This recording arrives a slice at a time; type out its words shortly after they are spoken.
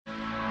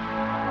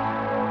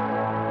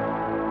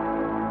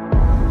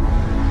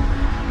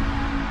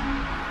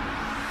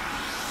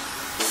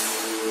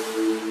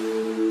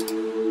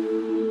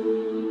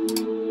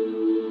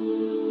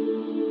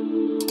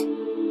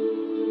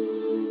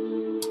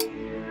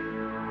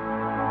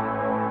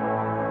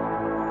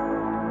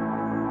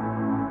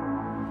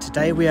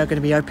today we are going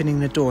to be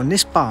opening the door in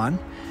this barn,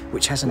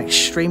 which has an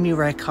extremely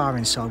rare car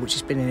inside, which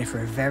has been in here for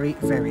a very,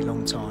 very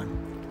long time.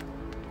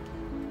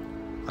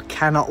 I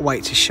cannot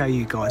wait to show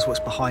you guys what's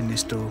behind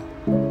this door.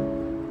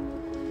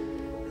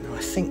 Now,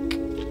 I think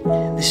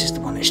this is the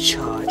one that's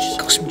charged.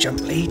 Got some jump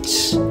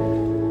leads.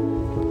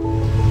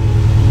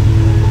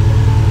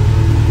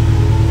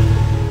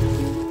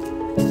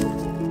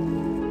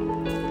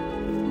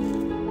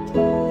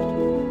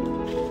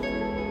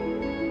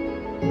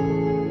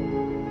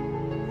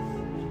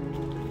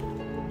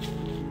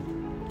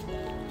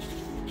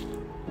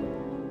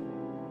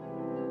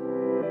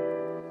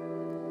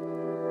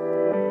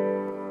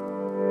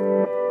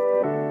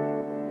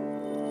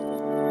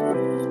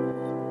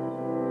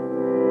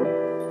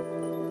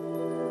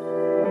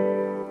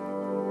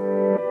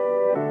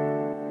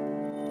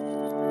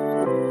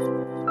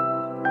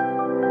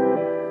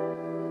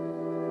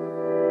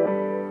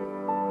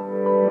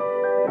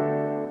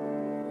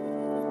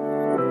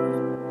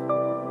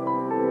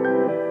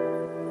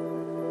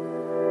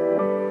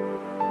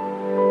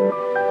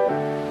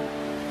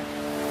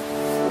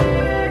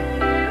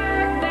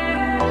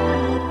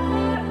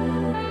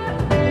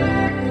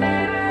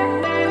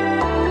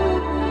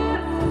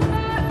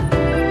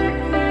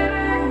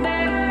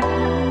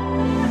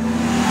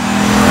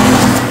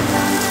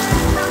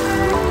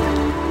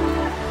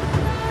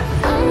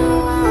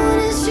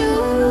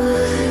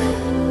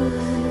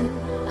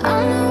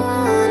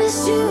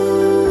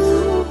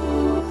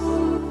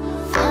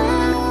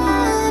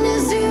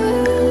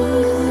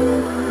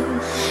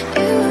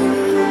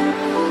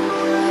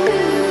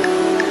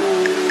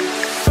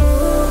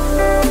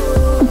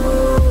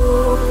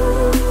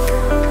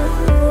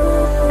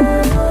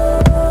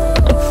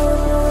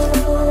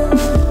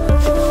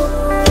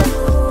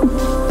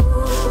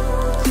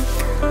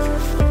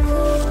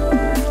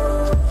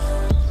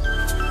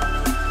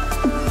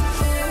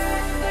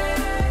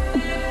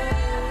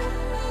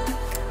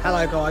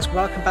 Hello guys,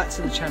 welcome back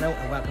to the channel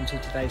and welcome to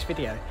today's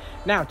video.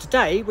 Now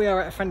today we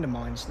are at a friend of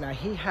mine's. Now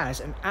he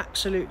has an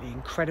absolutely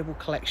incredible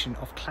collection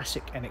of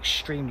classic and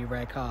extremely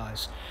rare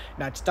cars.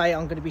 Now today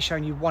I'm going to be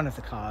showing you one of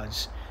the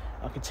cars.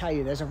 I can tell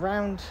you there's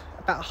around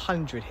about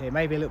 100 here,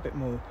 maybe a little bit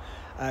more,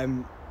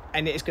 and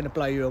it is going to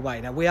blow you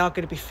away. Now we are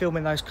going to be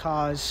filming those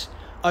cars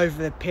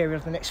over the period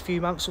of the next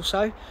few months or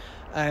so.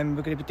 We're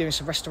going to be doing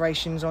some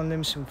restorations on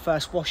them, some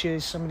first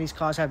washes. Some of these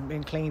cars haven't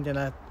been cleaned in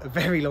a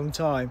very long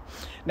time.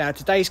 Now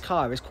today's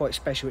car is quite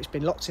special. It's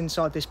been locked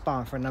inside this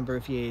barn for a number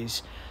of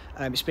years.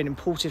 It's been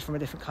imported from a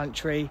different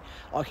country.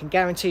 I can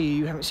guarantee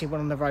you haven't seen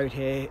one on the road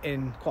here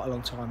in quite a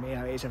long time. You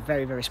know, it's a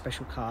very, very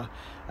special car.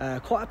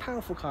 Quite a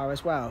powerful car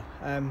as well.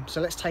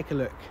 So let's take a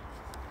look.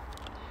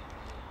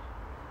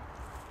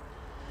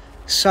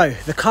 So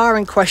the car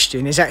in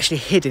question is actually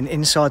hidden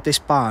inside this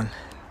barn.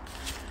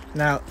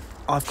 Now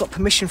I've got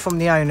permission from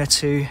the owner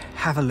to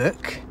have a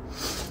look.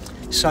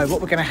 So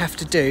what we're going to have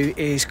to do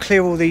is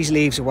clear all these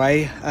leaves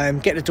away,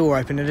 get the door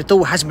open, and the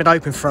door hasn't been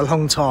open for a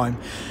long time.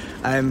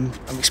 I'm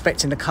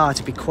expecting the car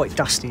to be quite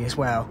dusty as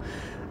well.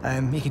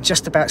 You can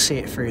just about see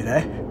it through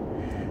there.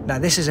 Now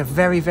this is a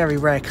very, very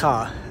rare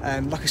car.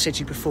 Like I said to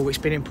you before, it's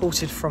been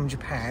imported from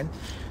Japan.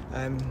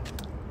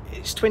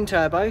 It's twin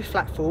turbo,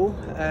 flat four.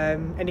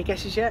 Any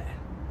guesses yet?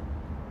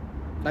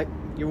 Nope,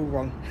 you're all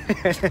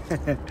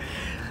wrong.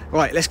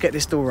 Right, let's get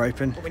this door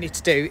open. What we need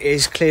to do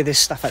is clear this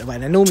stuff out of the way.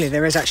 Now normally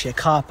there is actually a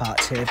car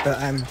parked here, but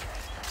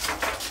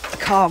the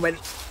car went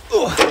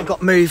and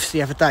got moved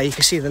the other day. You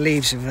can see the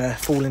leaves have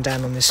fallen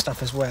down on this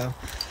stuff as well.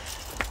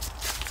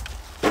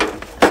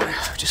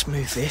 I'll just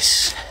move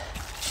this.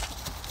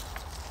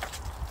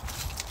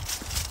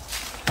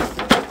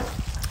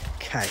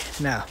 Okay,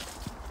 now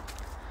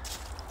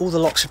all the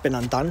locks have been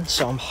undone,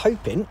 so I'm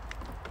hoping.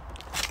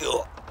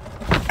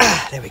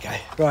 There we go.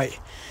 Right,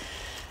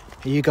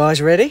 are you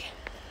guys ready?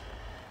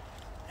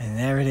 And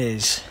there it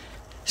is.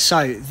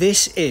 So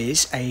this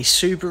is a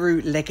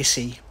Subaru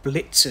Legacy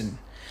Blitzen.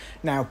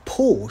 Now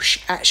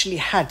Porsche actually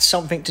had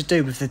something to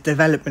do with the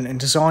development and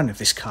design of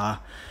this car.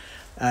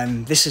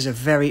 This is a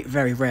very,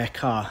 very rare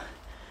car.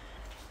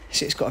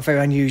 So it's got a very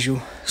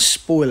unusual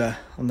spoiler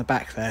on the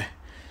back there.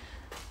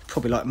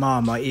 Probably like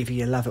Marmite, either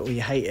you love it or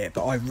you hate it,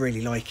 but I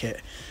really like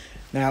it.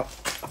 Now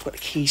I've got the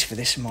keys for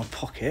this in my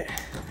pocket.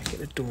 Get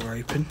the door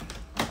open.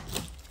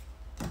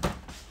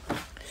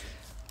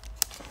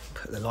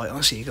 The light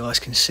on so you guys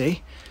can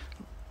see.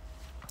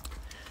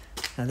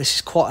 Now this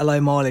is quite a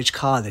low mileage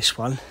car, this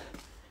one.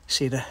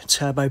 See the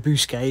turbo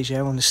boost gauge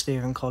there on the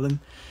steering column.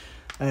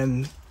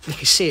 You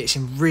can see it's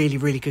in really,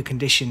 really good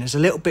condition. There's a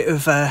little bit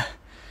of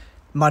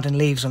mud and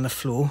leaves on the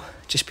floor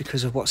just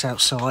because of what's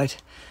outside,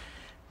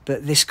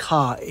 but this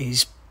car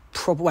is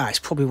it's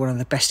probably one of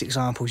the best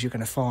examples you're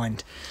going to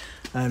find.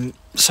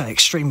 So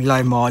extremely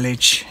low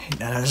mileage.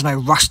 There's no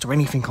rust or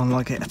anything on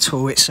like it at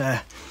all. It's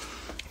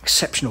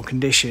exceptional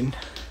condition.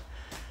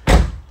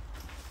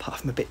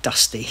 Apart from a bit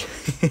dusty,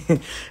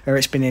 where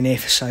it's been in here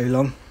for so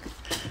long.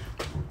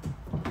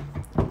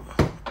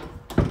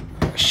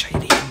 I'll show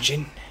you the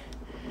engine.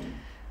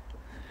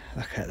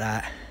 Look at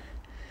that.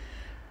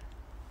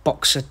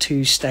 Boxer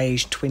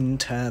 2-stage twin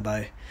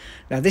turbo.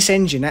 Now this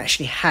engine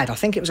actually had, I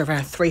think it was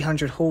around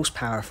 300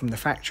 horsepower from the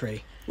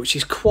factory, which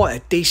is quite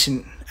a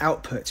decent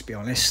output, to be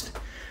honest.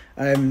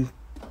 I mean,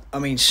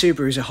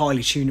 Subarus are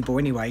highly tunable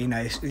anyway, you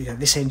know,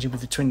 this engine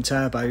with the twin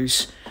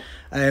turbos.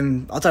 I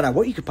don't know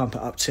what you could bump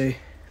it up to.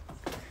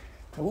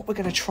 Now what we're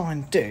going to try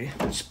and do,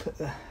 let's put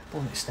the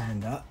bonnet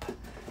stand up,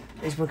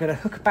 is we're going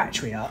to hook a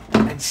battery up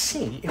and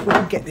see if we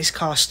can get this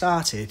car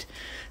started.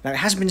 Now it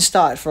hasn't been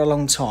started for a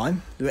long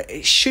time, but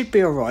it should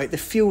be alright. The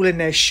fuel in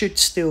there should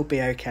still be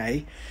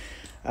okay.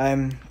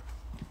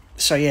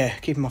 So yeah,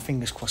 keeping my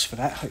fingers crossed for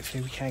that.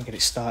 Hopefully we can get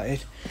it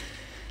started.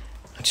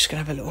 I'm just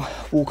going to have a little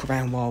walk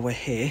around while we're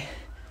here.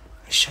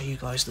 I'll show you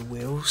guys the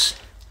wheels.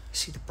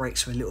 See the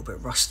brakes are a little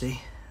bit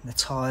rusty, and the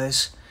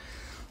tyres,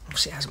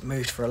 obviously it hasn't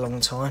moved for a long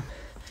time,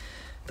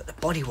 but the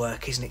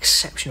bodywork is in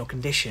exceptional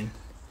condition.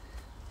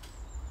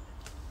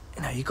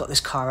 You know, you got this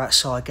car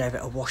outside, gave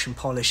it a wash and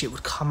polish, it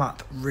would come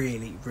up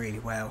really, really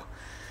well.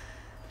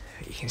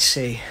 You can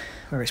see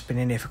where it's been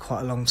in here for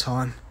quite a long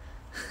time.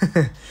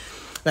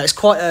 Now it's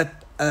quite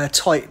a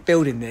tight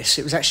building this.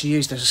 It was actually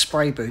used as a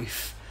spray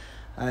booth.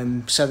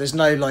 So there's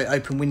no like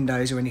open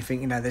windows or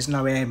anything, you know, there's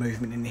no air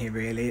movement in here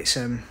really. It's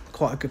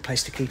quite a good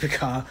place to keep a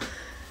car.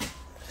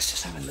 Let's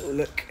just have a little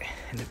look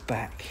in the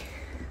back.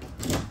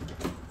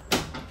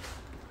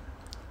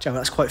 Joe,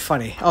 that's quite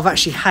funny. I've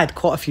actually had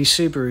quite a few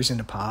Subarus in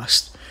the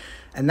past,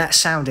 and that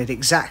sounded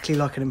exactly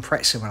like an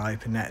Impreza when I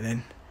opened that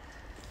then.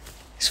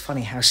 It's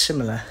funny how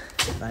similar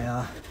they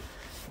are.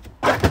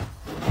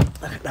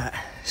 Look at that,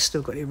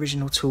 still got the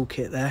original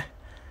toolkit there.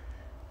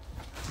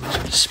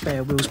 The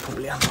spare wheels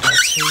probably under there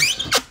too.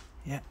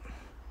 Yep.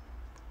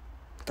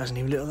 Doesn't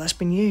even look like that's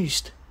been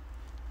used.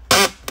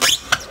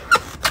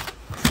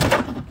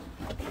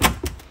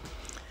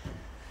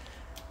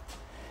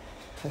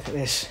 Look at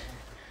this.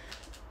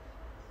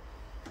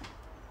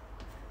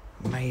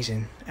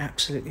 Amazing,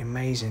 absolutely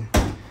amazing.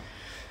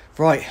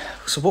 Right,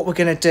 so what we're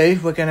going to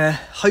do, we're going to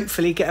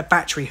hopefully get a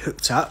battery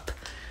hooked up,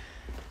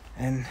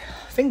 and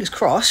fingers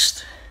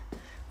crossed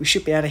we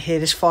should be able to hear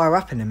this fire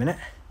up in a minute.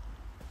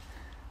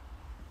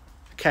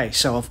 Okay,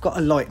 so I've got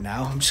a light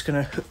now. I'm just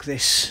going to hook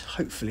this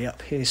hopefully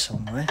up here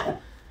somewhere. I'm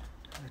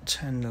going to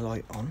turn the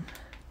light on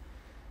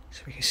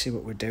so we can see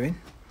what we're doing.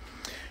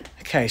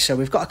 Okay, so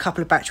we've got a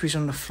couple of batteries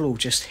on the floor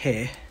just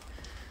here.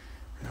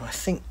 Now I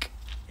think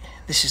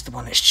this is the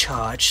one that's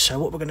charged. So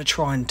what we're going to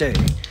try and do,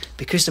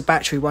 because the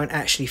battery won't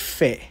actually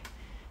fit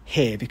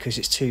here because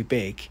it's too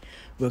big,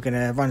 we're going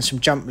to run some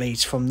jump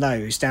leads from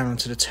those down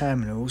onto the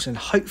terminals, and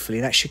hopefully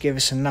that should give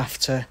us enough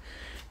to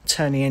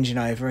turn the engine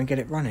over and get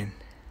it running.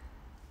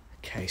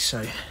 Okay,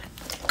 so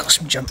got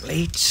some jump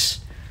leads.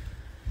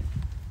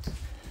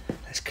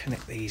 Let's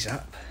connect these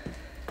up.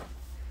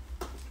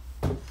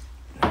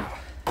 Now,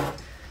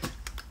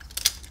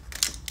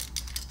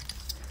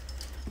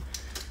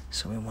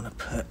 so we want to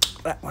put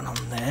that one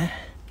on there.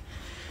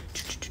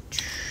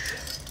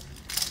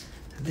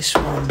 This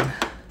one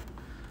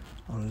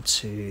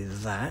onto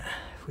that.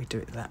 If we do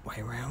it that way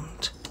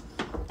around,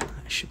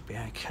 that should be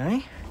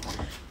okay.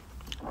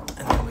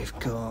 And then we've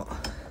got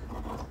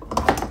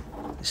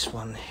this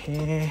one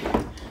here,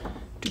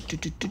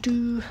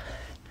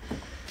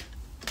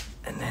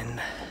 and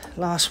then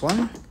last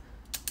one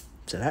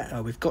to that.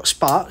 Oh, we've got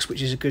sparks,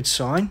 which is a good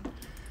sign.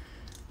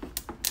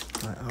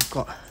 Right, I've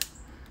got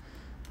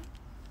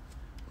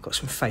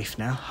some faith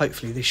now.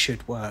 Hopefully this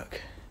should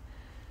work.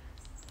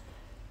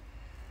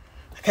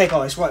 Okay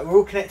guys, right, we're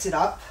all connected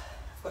up.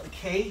 I've got the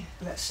key.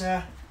 Let's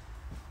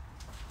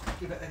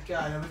give it a go.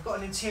 Now we've got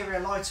an interior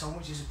light on,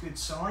 which is a good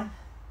sign.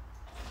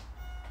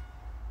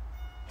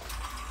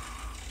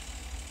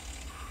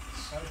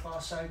 So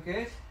far so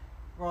good.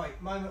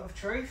 Right, moment of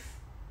truth.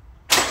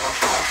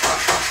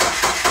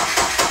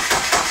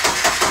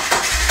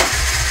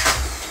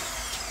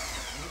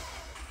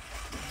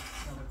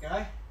 Another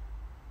go.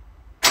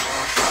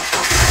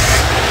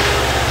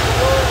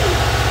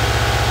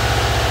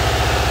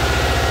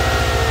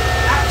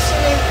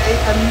 Absolutely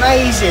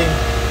amazing.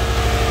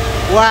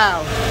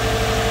 Wow.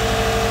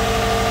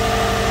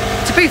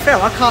 To be fair,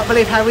 I can't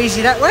believe how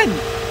easy that went.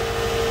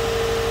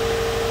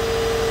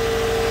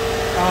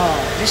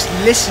 Oh, just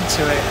listen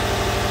to it.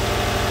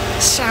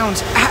 It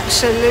sounds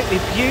absolutely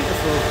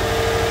beautiful.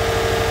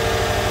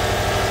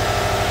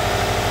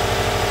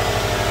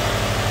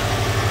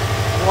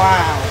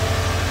 Wow.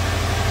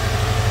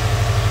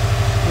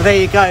 Well, there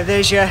you go.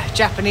 There's your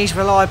Japanese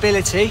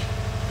reliability.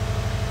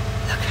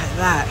 Look at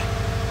that.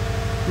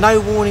 No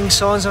warning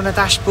signs on the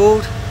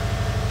dashboard.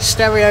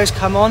 Stereos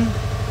come on.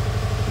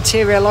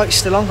 Interior lights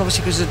still on,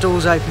 obviously because the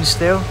door's open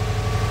still.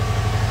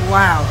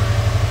 Wow.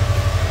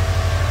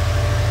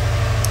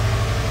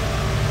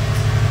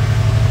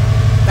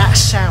 That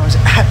sounds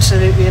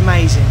absolutely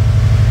amazing.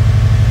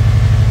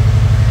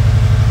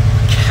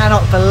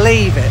 Cannot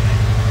believe it.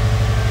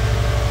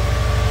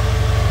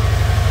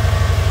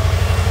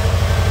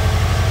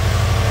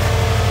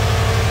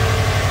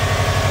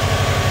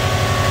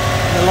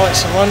 The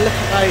lights are on, look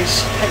at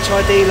those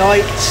HID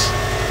lights.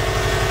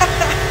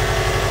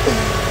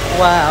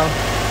 Wow.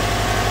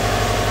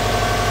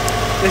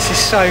 This is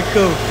so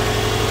cool.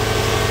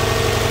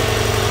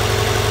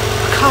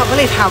 I can't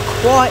believe how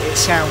quiet it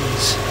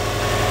sounds.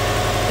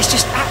 It's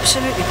just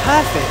absolutely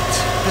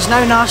perfect. There's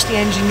no nasty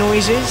engine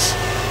noises.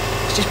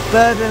 It's just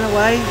burbling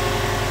away.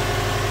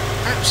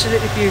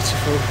 Absolutely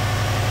beautiful.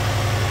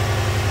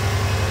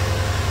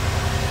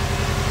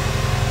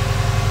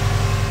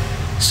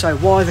 So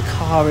while the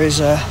car is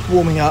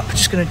warming up, I'm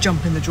just going to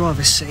jump in the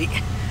driver's seat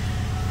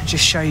and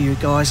just show you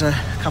guys a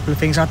couple of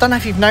things. I don't know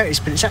if you've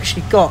noticed, but it's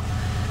actually got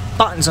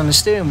buttons on the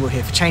steering wheel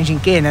here for changing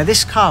gear. Now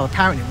this car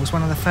apparently was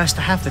one of the first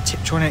to have the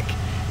Tiptronic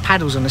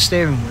paddles on the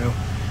steering wheel.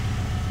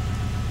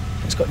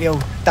 It's got the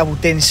old double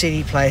DIN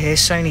CD player here,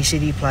 Sony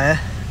CD player.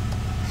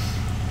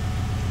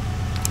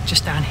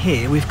 Just down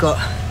here we've got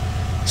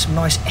some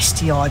nice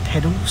STI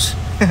pedals,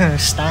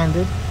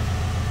 standard.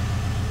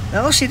 Now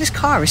obviously this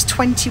car is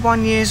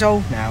 21 years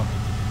old now.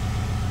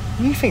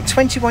 And you think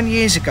 21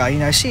 years ago, you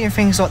know, seeing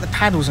things like the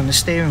paddles on the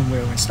steering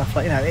wheel and stuff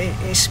like, you know,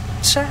 it's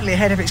certainly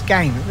ahead of its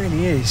game, it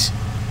really is.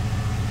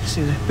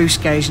 See the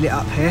boost gauge lit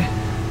up here.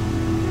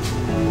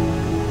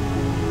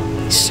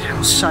 It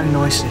sounds so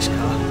nice, this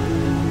car.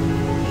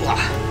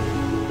 Wow.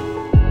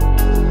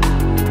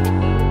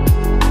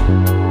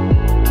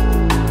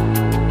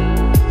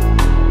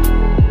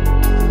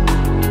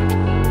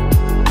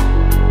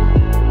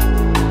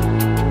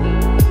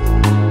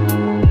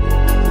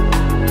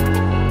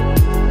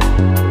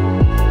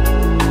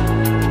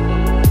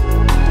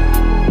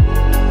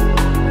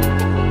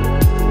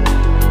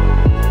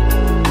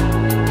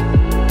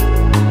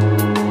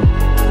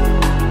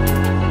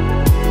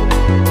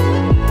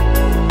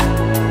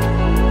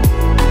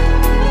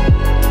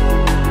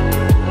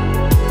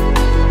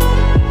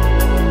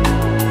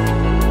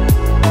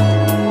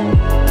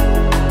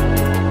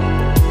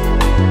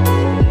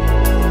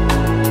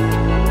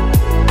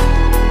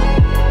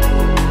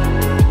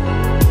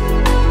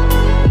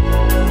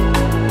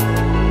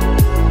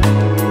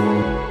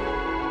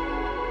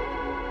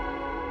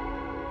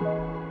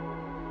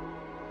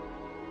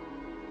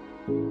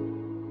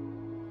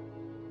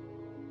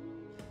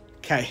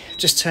 Okay,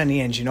 just turn the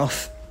engine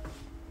off.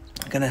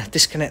 I'm going to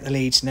disconnect the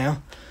leads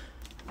now.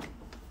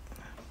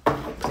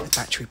 Put the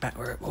battery back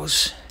where it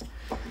was.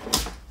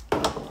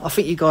 I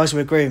think you guys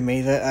will agree with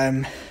me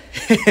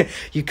that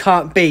you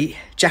can't beat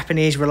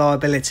Japanese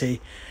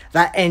reliability.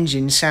 That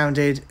engine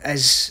sounded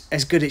as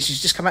good as it's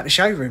just come out the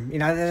showroom. You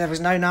know, there was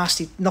no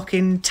nasty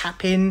knocking,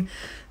 tapping.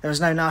 There was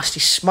no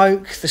nasty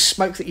smoke. The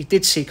smoke that you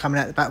did see coming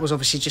out the back was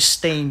obviously just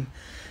steam,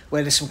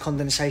 where there's some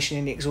condensation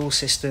in the exhaust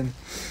system.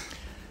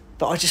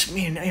 But I just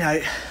mean, you know,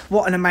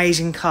 what an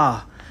amazing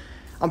car.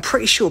 I'm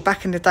pretty sure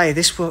back in the day,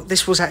 this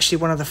was actually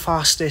one of the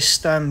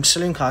fastest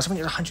saloon cars. I think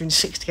it was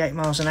 168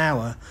 miles an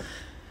hour.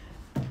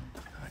 I'm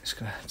just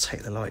going to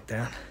take the light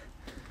down.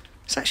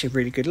 It's actually a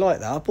really good light,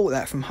 though. I bought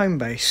that from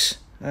Homebase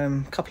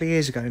a couple of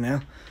years ago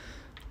now.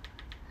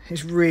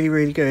 It's really,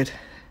 really good.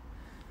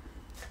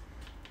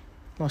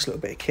 Nice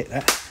little bit of kit,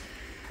 that.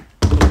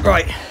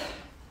 Right.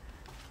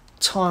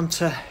 Time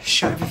to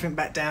shut everything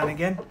back down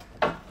again.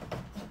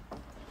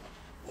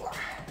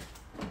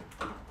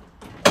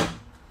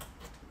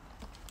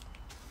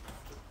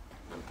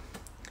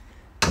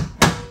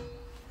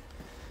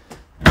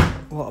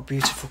 What a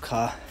beautiful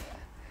car.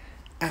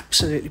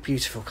 Absolutely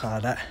beautiful car,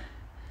 that.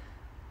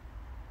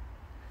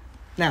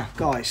 Now,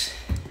 guys,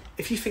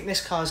 if you think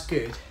this car's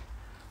good,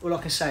 all I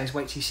can say is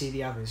wait till you see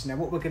the others. Now,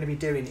 what we're going to be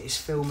doing is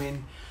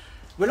filming.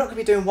 We're not going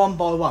to be doing one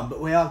by one,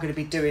 but we are going to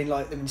be doing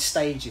like them in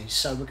stages.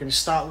 So we're going to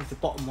start with the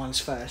bottom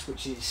ones first,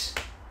 which is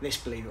this,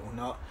 believe it or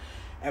not.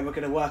 And we're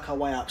going to work our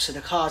way up. So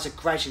the cars are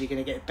gradually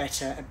going to get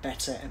better and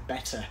better and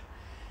better.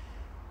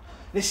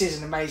 This is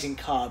an amazing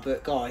car,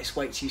 but guys,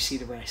 wait till you see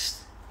the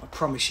rest. I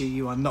promise you,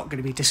 you are not going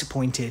to be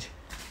disappointed.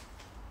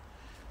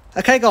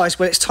 Okay guys,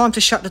 well it's time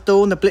to shut the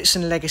door on the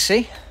Blitzen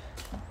Legacy.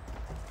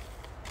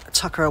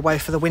 Tuck her away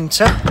for the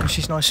winter,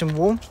 she's nice and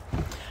warm.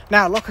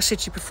 Now, like I said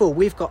to you before,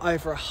 we've got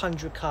over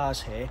 100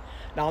 cars here.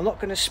 Now, I'm not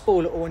going to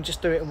spoil it all and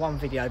just do it in one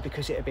video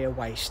because it'd be a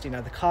waste. You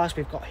know, the cars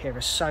we've got here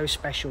are so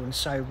special and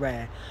so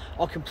rare.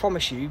 I can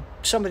promise you,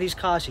 some of these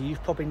cars here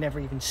you've probably never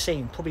even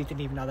seen, probably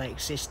didn't even know they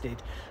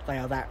existed. They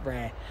are that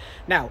rare.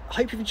 Now, I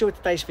hope you've enjoyed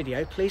today's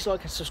video. Please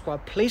like and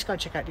subscribe. Please go and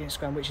check out the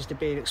Instagram, which is the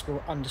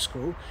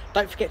 _.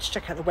 Don't forget to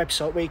check out the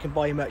website where you can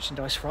buy your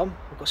merchandise from.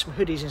 We've got some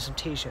hoodies and some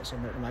t-shirts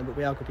in there at the moment, but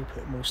we are going to be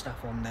putting more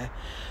stuff on there.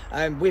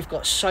 We've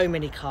got so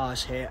many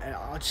cars here, and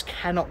I just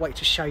cannot wait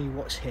to show you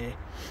what's here.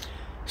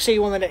 See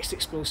you on the next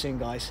Explore soon,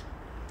 guys.